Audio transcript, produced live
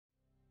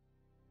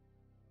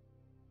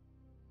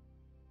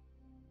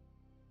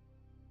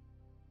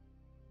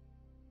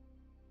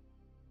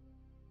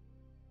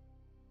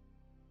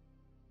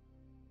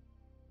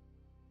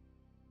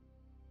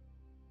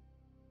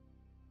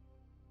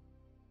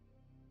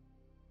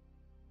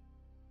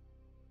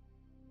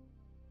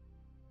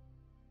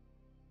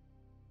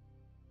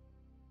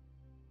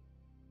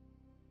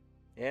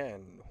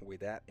And with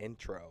that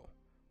intro,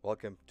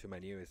 welcome to my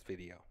newest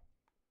video.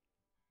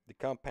 The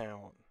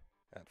compound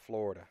at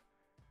Florida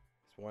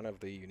is one of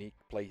the unique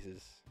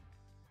places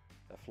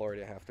that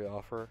Florida have to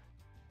offer,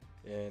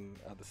 and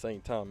at the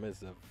same time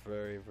it's a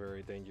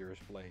very dangerous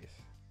place.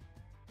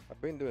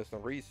 I've been doing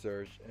some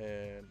research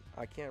and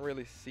I can't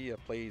really see a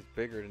place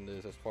bigger than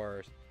this. As far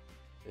as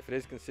if it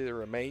is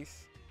considered a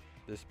maze,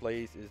 this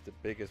place is the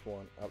biggest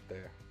one out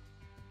there.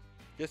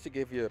 Just to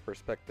give you a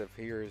perspective,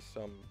 here is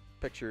some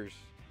pictures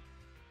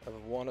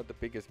of one of the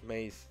biggest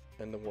mazes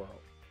in the world.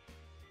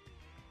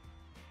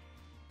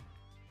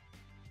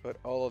 But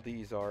all of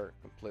these are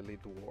completely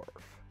dwarf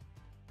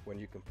when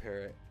you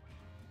compare it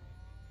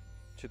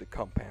to the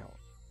compound.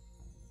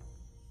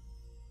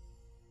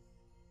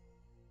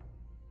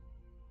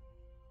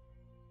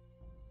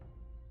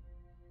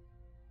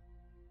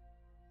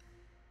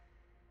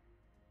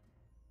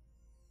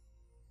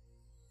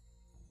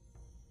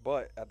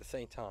 But at the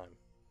same time,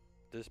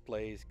 this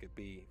place could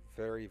be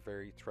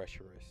very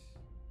treacherous.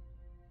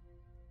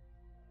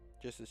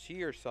 Just the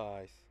sheer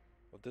size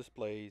of this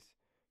place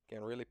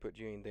can really put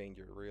you in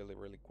danger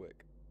really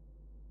quick.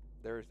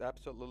 There is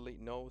absolutely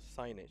no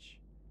signage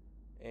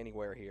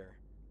anywhere here.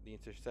 The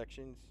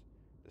intersections,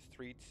 the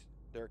streets,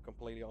 they're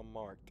completely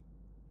unmarked.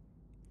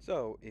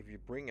 So if you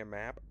bring a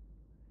map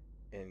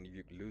and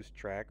you lose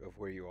track of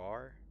where you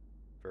are,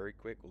 very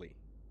quickly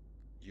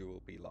you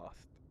will be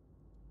lost.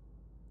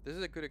 This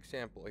is a good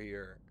example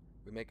here.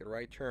 We make a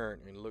right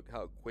turn and look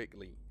how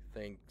quickly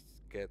things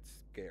get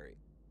scary.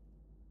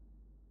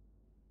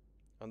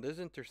 On this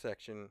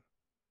intersection,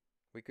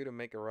 we couldn't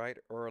make a right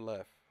or a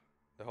left.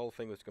 The whole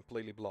thing was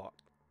completely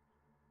blocked.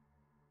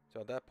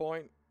 So at that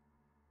point,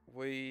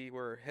 we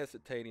were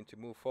hesitating to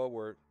move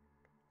forward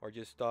or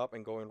just stop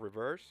and go in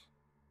reverse.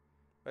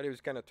 But it was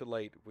kind of too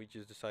late. We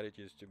just decided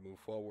just to move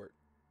forward.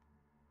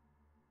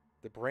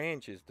 The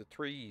branches, the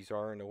trees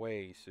are in the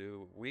way,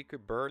 so we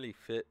could barely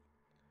fit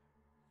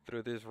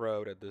through this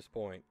road at this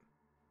point.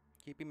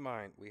 Keep in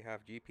mind, we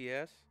have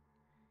GPS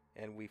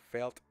and we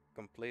felt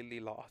completely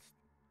lost.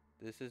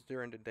 This is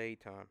during the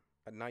daytime.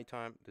 At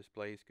nighttime, this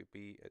place could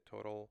be a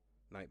total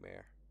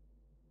nightmare.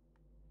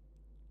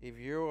 If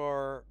you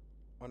are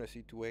on a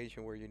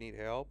situation where you need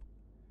help,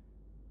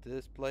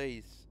 this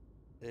place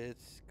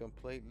is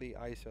completely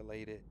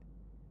isolated.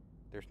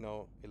 There's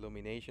no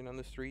illumination on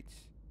the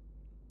streets,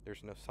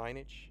 there's no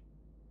signage,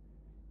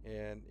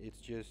 and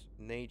it's just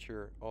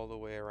nature all the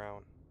way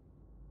around.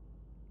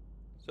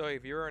 So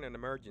if you're in an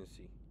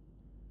emergency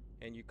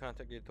and you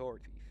contact the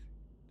authorities,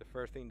 the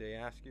first thing they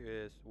ask you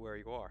is where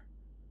you are.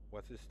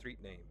 What's the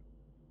street name?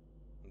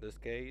 In this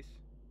case,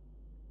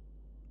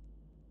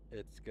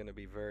 it's going to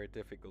be very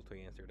difficult to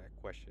answer that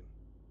question.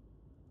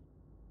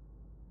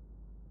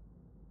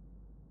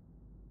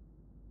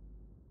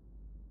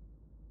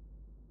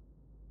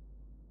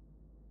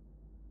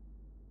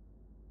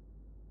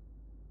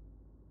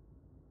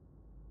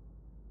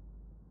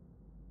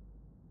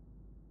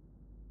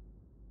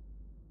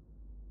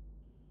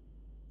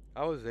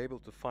 I was able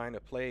to find a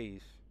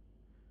place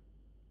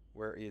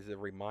where is a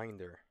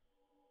reminder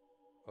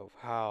of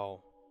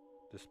how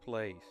this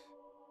place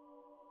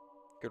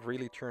could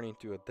really turn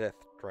into a death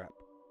trap.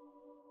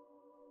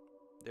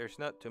 There's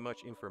not too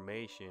much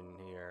information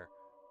here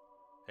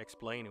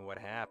explaining what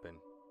happened,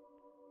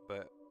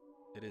 but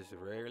it is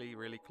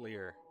really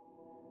clear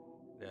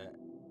that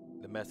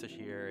the message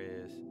here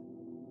is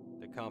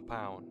the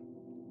compound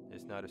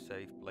is not a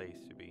safe place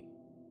to be.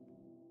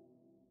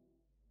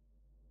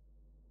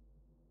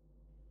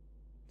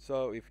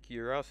 So if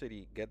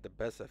curiosity get the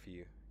best of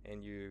you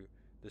and you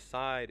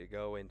decide to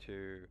go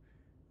into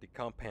the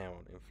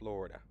compound in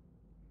Florida,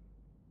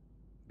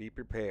 be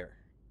prepared.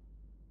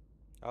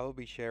 I will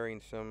be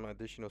sharing some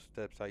additional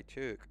steps I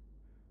took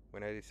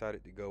when I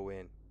decided to go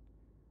in,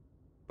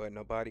 but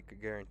nobody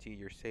could guarantee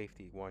your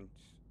safety once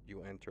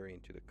you enter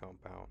into the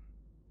compound.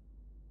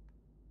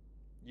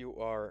 You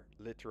are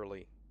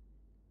literally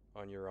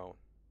on your own.